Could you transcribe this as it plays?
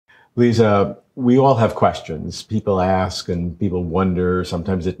Lisa, we all have questions. People ask and people wonder,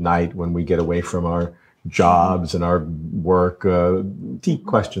 sometimes at night when we get away from our jobs and our work, deep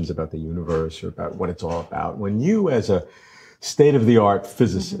questions about the universe or about what it's all about. When you, as a state-of-the-art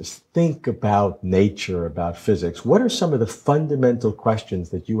physicist, think about nature, about physics, what are some of the fundamental questions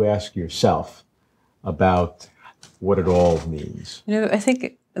that you ask yourself about what it all means? I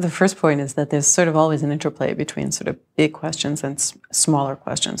think the first point is that there's sort of always an interplay between sort of big questions and smaller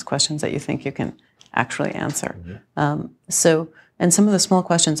questions, questions that you think you can actually answer. And some of the small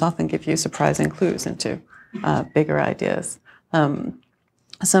questions often give you surprising clues into bigger ideas.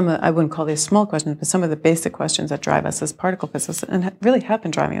 I wouldn't call these small questions, but some of the basic questions that drive us as particle physicists, and really have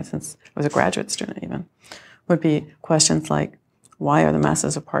been driving us since I was a graduate student even, would be questions like, why are the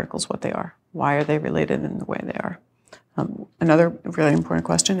masses of particles what they are? Why are they related in the way they are? Another really important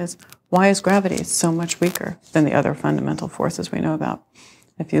question is, why is gravity so much weaker than the other fundamental forces we know about?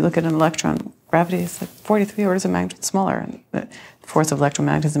 If you look at an electron, gravity is like 43 orders of magnitude smaller, and the force of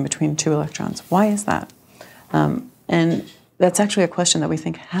electromagnetism between two electrons. Why is that? And that's actually a question that we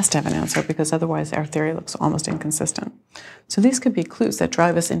think has to have an answer, because otherwise our theory looks almost inconsistent. So these could be clues that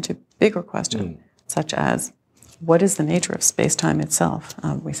drive us into bigger questions, such as, what is the nature of space-time itself?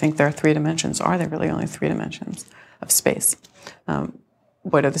 We think there are three dimensions. Are there really only three dimensions of space?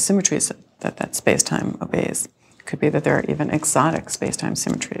 What are the symmetries that space-time obeys? It could be that there are even exotic space-time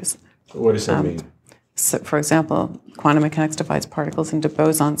symmetries. What does that mean? So, for example, quantum mechanics divides particles into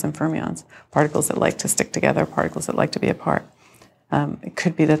bosons and fermions, particles that like to stick together, particles that like to be apart. It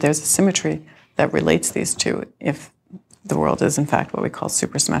could be that there's a symmetry that relates these two if the world is, in fact, what we call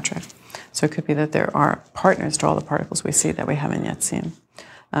supersymmetric. So it could be that there are partners to all the particles we see that we haven't yet seen.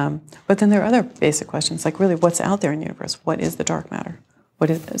 But then there are other basic questions, like really what's out there in the universe? What is the dark matter? A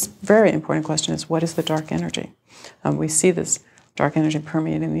very important question is, what is the dark energy? We see this dark energy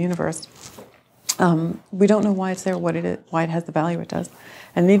permeating the universe. We don't know why it's there, what it is, why it has the value it does.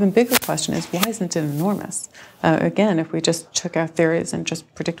 And an even bigger question is, why isn't it enormous? Again, if we just took our theories and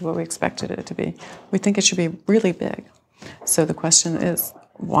just predicted what we expected it to be, we think it should be really big. So the question is,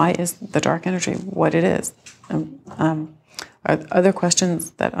 why is the dark energy what it is? Other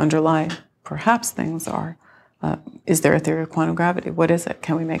questions that underlie perhaps things are, is there a theory of quantum gravity? What is it?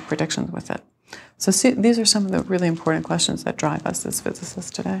 Can we make predictions with it? So these are some of the really important questions that drive us as physicists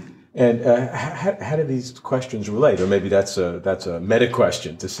today. And how do these questions relate? Or maybe that's a meta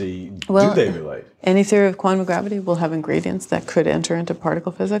question to see, do they relate? Any theory of quantum gravity will have ingredients that could enter into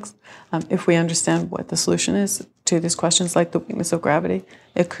particle physics. If we understand what the solution is to these questions, like the weakness of gravity,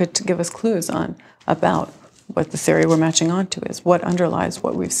 it could give us clues about what the theory we're matching onto is, what underlies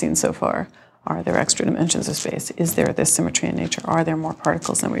what we've seen so far. Are there extra dimensions of space? Is there this symmetry in nature? Are there more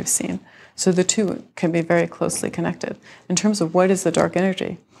particles than we've seen? So the two can be very closely connected. In terms of what is the dark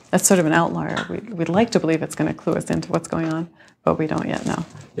energy, that's sort of an outlier. We'd like to believe it's going to clue us into what's going on, but we don't yet know.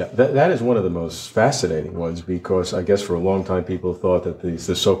 Yeah, that is one of the most fascinating ones, because I guess for a long time people thought that the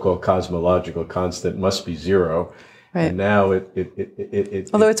so-called cosmological constant must be zero. Right. And now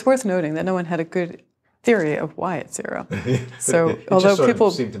although it's worth noting that no one had a good theory of why it's zero. So it although just sort people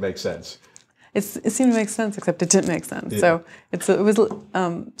of seemed to make sense. It seemed to make sense, except it didn't make sense. Yeah. So it's a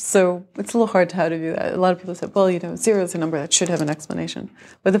little hard how to do that. A lot of people said, well, zero is a number that should have an explanation.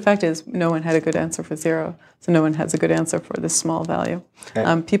 But the fact is, no one had a good answer for zero, so no one has a good answer for this small value.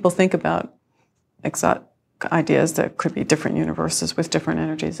 People think about exotic ideas that could be different universes with different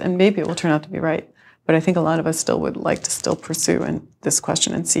energies, and maybe it will turn out to be right. But I think a lot of us still would like to still pursue this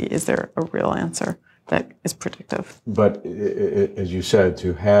question and see, is there a real answer that is predictive? But as you said,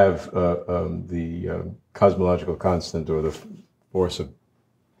 to have the cosmological constant, or the force of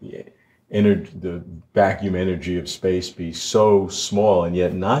the vacuum energy of space, be so small and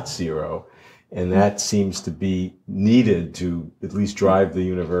yet not zero, and that seems to be needed to at least drive the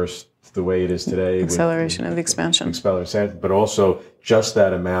universe the way it is today. Acceleration of the expansion. Acceleration, but also just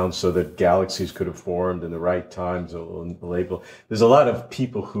that amount so that galaxies could have formed in the right times. There's a lot of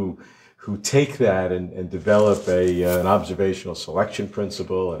people who take that and develop an observational selection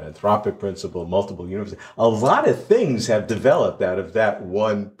principle, an anthropic principle, multiple universes. A lot of things have developed out of that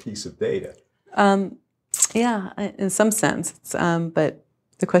one piece of data. Yeah, in some sense. But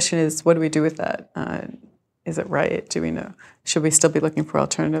the question is, what do we do with that? Is it right? Do we know? Should we still be looking for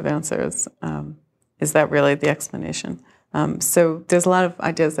alternative answers? Is that really the explanation? So there's a lot of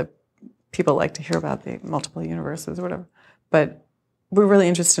ideas that people like to hear about, the multiple universes or whatever. But we're really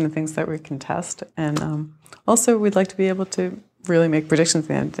interested in things that we can test. And also we'd like to be able to really make predictions at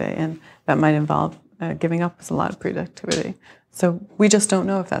the end of the day. And that might involve giving up a lot of predictivity. So we just don't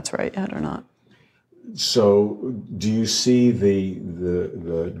know if that's right yet or not. So, do you see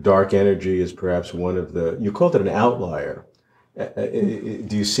the dark energy as perhaps one of the? You called it an outlier.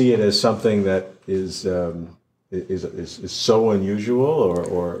 Do you see it as something that is so unusual,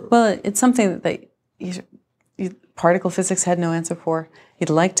 or? Well, it's something that particle physics had no answer for. You'd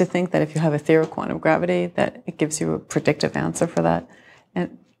like to think that if you have a theory of quantum gravity, that it gives you a predictive answer for that,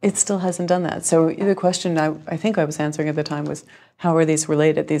 and it still hasn't done that. So the question I think I was answering at the time was, how are these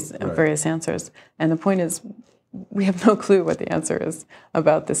related, these various answers? And the point is, we have no clue what the answer is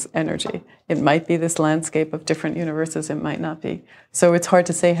about this energy. It might be this landscape of different universes, it might not be. So it's hard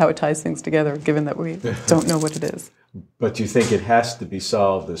to say how it ties things together, given that we don't know what it is. But you think it has to be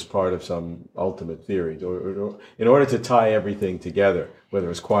solved as part of some ultimate theory, or in order to tie everything together,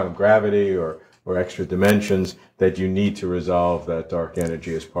 whether it's quantum gravity or extra dimensions, that you need to resolve that dark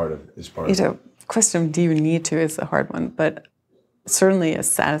energy as part of the question of do you need to is a hard one, but certainly a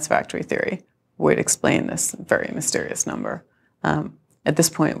satisfactory theory would explain this very mysterious number. At this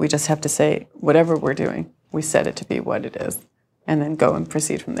point, we just have to say, whatever we're doing, we set it to be what it is, and then go and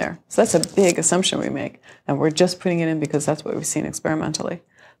proceed from there. So that's a big assumption we make, and we're just putting it in because that's what we've seen experimentally.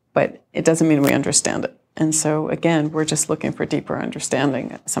 But it doesn't mean we understand it. And so, again, we're just looking for deeper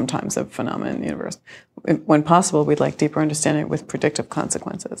understanding sometimes of phenomena in the universe. When possible, we'd like deeper understanding with predictive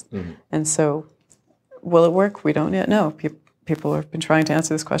consequences. Mm-hmm. And so, will it work? We don't yet know. People have been trying to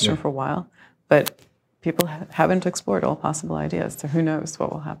answer this question for a while, but people haven't explored all possible ideas, so who knows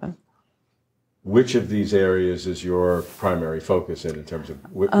what will happen. Which of these areas is your primary focus in terms of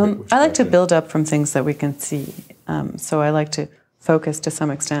I like to build up from things that we can see. So I like to focus to some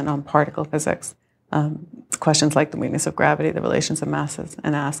extent on particle physics, questions like the weakness of gravity, the relations of masses,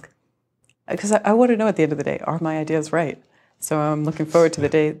 and ask, because I want to know at the end of the day, are my ideas right? So I'm looking forward to the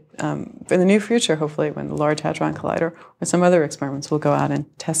day in the near future, hopefully, when the Large Hadron Collider or some other experiments will go out and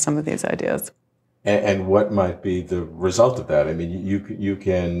test some of these ideas. And what might be the result of that? I mean, you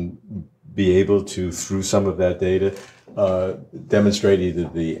can be able to, through some of that data, demonstrate either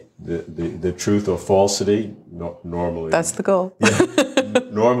the truth or falsity. Normally, that's the goal.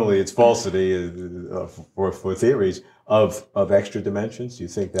 Normally, it's falsity for theories of extra dimensions. Do you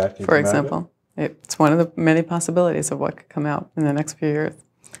think that can? For example, it's one of the many possibilities of what could come out in the next few years,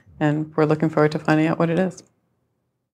 and we're looking forward to finding out what it is.